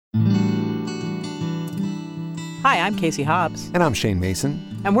Hi, I'm Casey Hobbs. And I'm Shane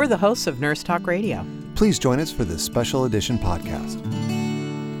Mason. And we're the hosts of Nurse Talk Radio. Please join us for this special edition podcast.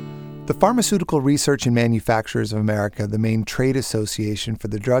 The Pharmaceutical Research and Manufacturers of America, the main trade association for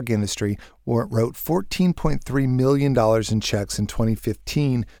the drug industry, wrote $14.3 million in checks in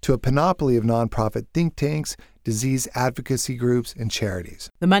 2015 to a panoply of nonprofit think tanks, disease advocacy groups, and charities.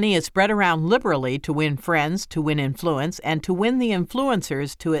 The money is spread around liberally to win friends, to win influence, and to win the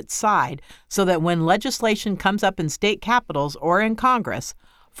influencers to its side so that when legislation comes up in state capitals or in Congress,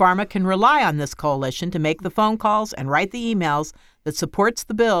 pharma can rely on this coalition to make the phone calls and write the emails that supports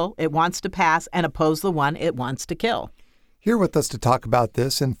the bill it wants to pass and oppose the one it wants to kill. Here with us to talk about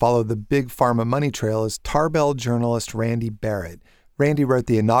this and follow the big pharma money trail is Tarbell journalist Randy Barrett. Randy wrote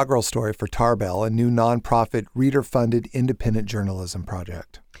the inaugural story for Tarbell, a new nonprofit, reader-funded independent journalism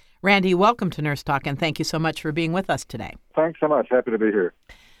project. Randy, welcome to Nurse Talk, and thank you so much for being with us today. Thanks so much. Happy to be here.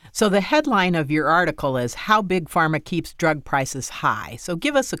 So the headline of your article is How Big Pharma Keeps Drug Prices High. So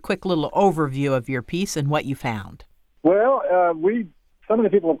give us a quick little overview of your piece and what you found. Well, some of the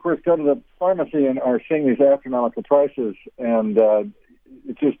people, of course, go to the pharmacy and are seeing these astronomical prices, and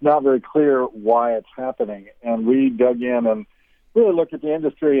it's just not very clear why it's happening. And we dug in and really looked at the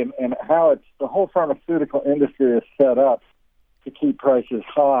industry and how the whole pharmaceutical industry is set up to keep prices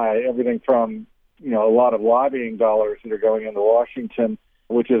high, everything from, a lot of lobbying dollars that are going into Washington,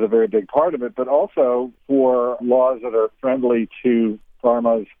 which is a very big part of it, but also for laws that are friendly to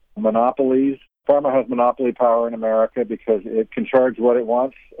pharma's monopolies. Pharma has monopoly power in America because it can charge what it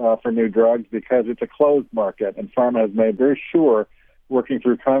wants for new drugs because it's a closed market, and pharma has made very sure, working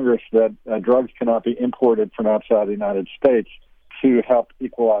through Congress, that drugs cannot be imported from outside the United States to help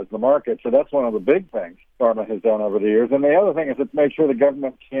equalize the market. So that's one of the big things pharma has done over the years. And the other thing is it's made sure the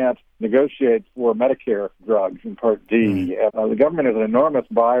government can't negotiate for Medicare drugs in Part D. The government is an enormous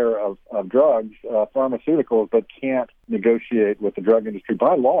buyer of drugs, pharmaceuticals, but can't negotiate with the drug industry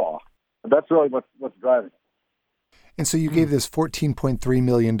by law. That's really what's driving it. And so you gave this $14.3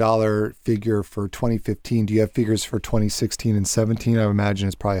 million figure for 2015. Do you have figures for 2016 and 17? I would imagine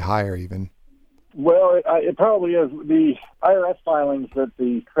it's probably higher even. Well, it probably is. The IRS filings that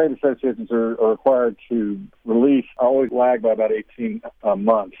the trade associations are required to release always lag by about 18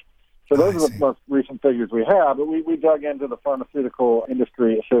 months. So those are the most recent figures we have. But we dug into the Pharmaceutical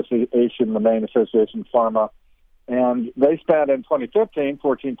Industry Association, the main association, Pharma, and they spent in 2015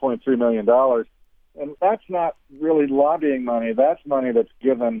 $14.3 million. And that's not really lobbying money. That's money that's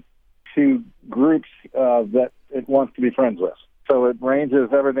given to groups that it wants to be friends with. So it ranges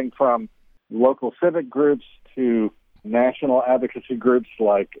everything from local civic groups to national advocacy groups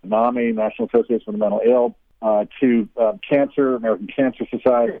like NAMI, National Association for the Mentally Ill, to cancer, American Cancer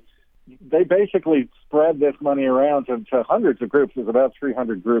Society. They basically spread this money around to hundreds of groups. There's about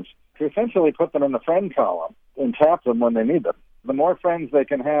 300 groups to essentially put them in the friend column and tap them when they need them. The more friends they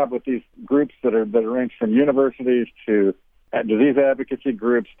can have with these groups that range from universities to disease advocacy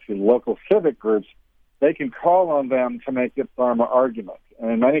groups to local civic groups, they can call on them to make the pharma arguments.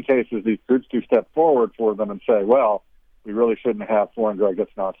 And in many cases, these groups do step forward for them and say, well, we really shouldn't have foreign drugs,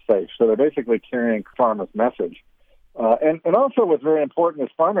 it's not safe. So they're basically carrying pharma's message. And also what's very important is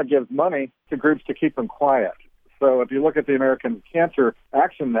pharma gives money to groups to keep them quiet. So if you look at the American Cancer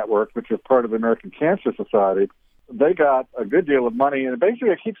Action Network, which is part of the American Cancer Society, they got a good deal of money, and basically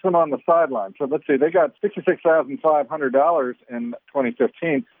it keeps them on the sidelines. So let's see, they got $66,500 in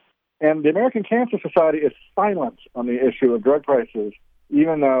 2015, and the American Cancer Society is silent on the issue of drug prices,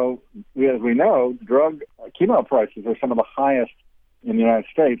 even though, as we know, chemo prices are some of the highest in the United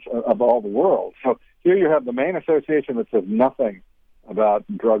States of all the world. So here you have the main association that says nothing about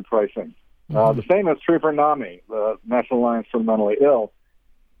drug pricing. The same is true for NAMI, the National Alliance for the Mentally Ill.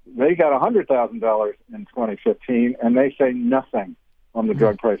 They got $100,000 in 2015, and they say nothing on the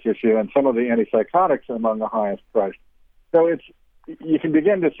drug price issue, and some of the antipsychotics are among the highest priced. So you can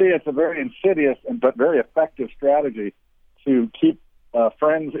begin to see it's a very insidious but very effective strategy to keep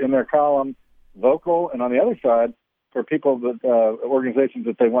friends in their column vocal, and on the other side, for people organizations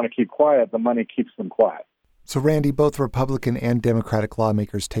that they want to keep quiet, the money keeps them quiet. So, Randy, both Republican and Democratic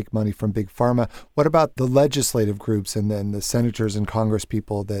lawmakers take money from Big Pharma. What about the legislative groups and then the senators and Congress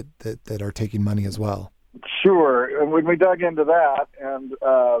people that are taking money as well? Sure. When we dug into that, and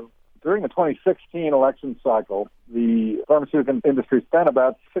during the 2016 election cycle, the pharmaceutical industry spent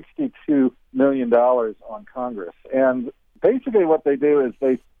about $62 million on Congress. And basically what they do is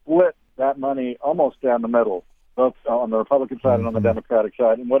they split that money almost down the middle, both on the Republican side and on the Democratic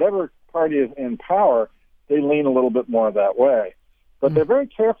side. And whatever party is in power, they lean a little bit more that way. But they're very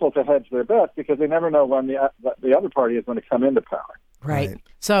careful to hedge their bets because they never know when the other party is going to come into power. Right.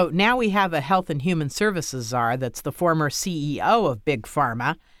 So now we have a Health and Human Services czar that's the former CEO of Big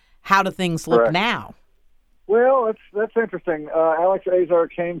Pharma. How do things look now? Well, that's interesting. Alex Azar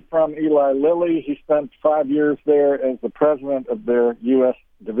came from Eli Lilly. He spent 5 years there as the president of their U.S.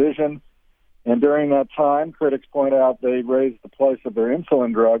 division. And during that time, critics point out they raised the price of their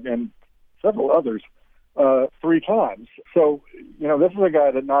insulin drug and several others 3 times. So, this is a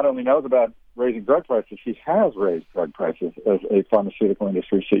guy that not only knows about raising drug prices, he has raised drug prices as a pharmaceutical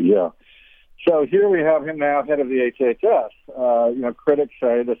industry CEO. So here we have him now, head of the HHS. Critics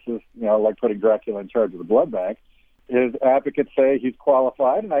say this is, like putting Dracula in charge of the blood bank. His advocates say he's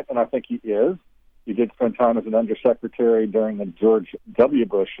qualified, and I think he is. He did spend time as an undersecretary during the George W.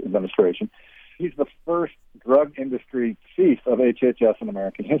 Bush administration. He's the first drug industry chief of HHS in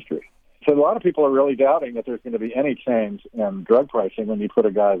American history. So a lot of people are really doubting that there's going to be any change in drug pricing when you put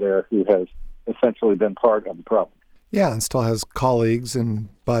a guy there who has essentially been part of the problem. Yeah, and still has colleagues and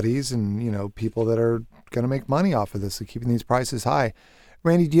buddies and, people that are going to make money off of this and keeping these prices high.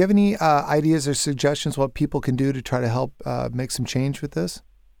 Randy, do you have any ideas or suggestions what people can do to try to help make some change with this?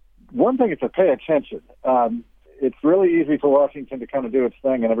 One thing is to pay attention. It's really easy for Washington to kind of do its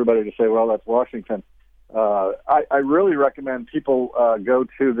thing and everybody to say, well, that's Washington. I really recommend people go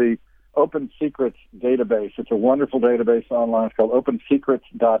to the Open Secrets database. It's a wonderful database online. It's called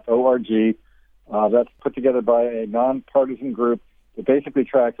opensecrets.org. That's put together by a nonpartisan group that basically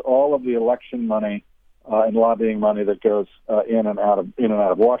tracks all of the election money and lobbying money that goes in and out of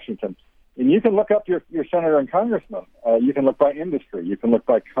Washington. And you can look up your senator and congressman. You can look by industry. You can look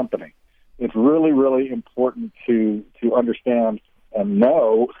by company. It's really, really important to understand and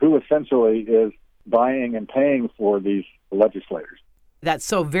know who essentially is buying and paying for these legislators. That's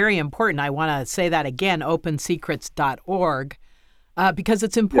so very important. I want to say that again, opensecrets.org, because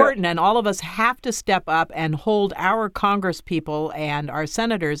it's important, and all of us have to step up and hold our congresspeople and our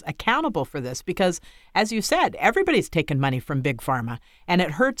senators accountable for this because, as you said, everybody's taking money from Big Pharma, and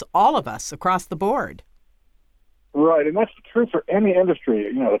it hurts all of us across the board. Right, and that's true for any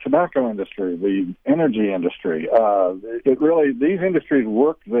industry, the tobacco industry, the energy industry. These industries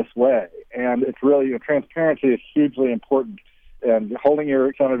work this way, and it's really, transparency is hugely important. And holding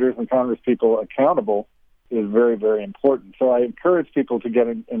your senators and congresspeople accountable is very, very important. So I encourage people to get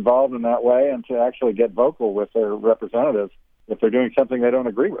involved in that way and to actually get vocal with their representatives if they're doing something they don't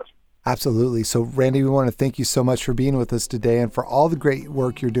agree with. Absolutely. So, Randy, we want to thank you so much for being with us today and for all the great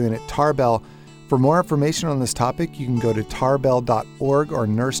work you're doing at Tarbell. For more information on this topic, you can go to tarbell.org or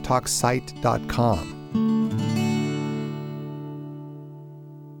nursetalksite.com.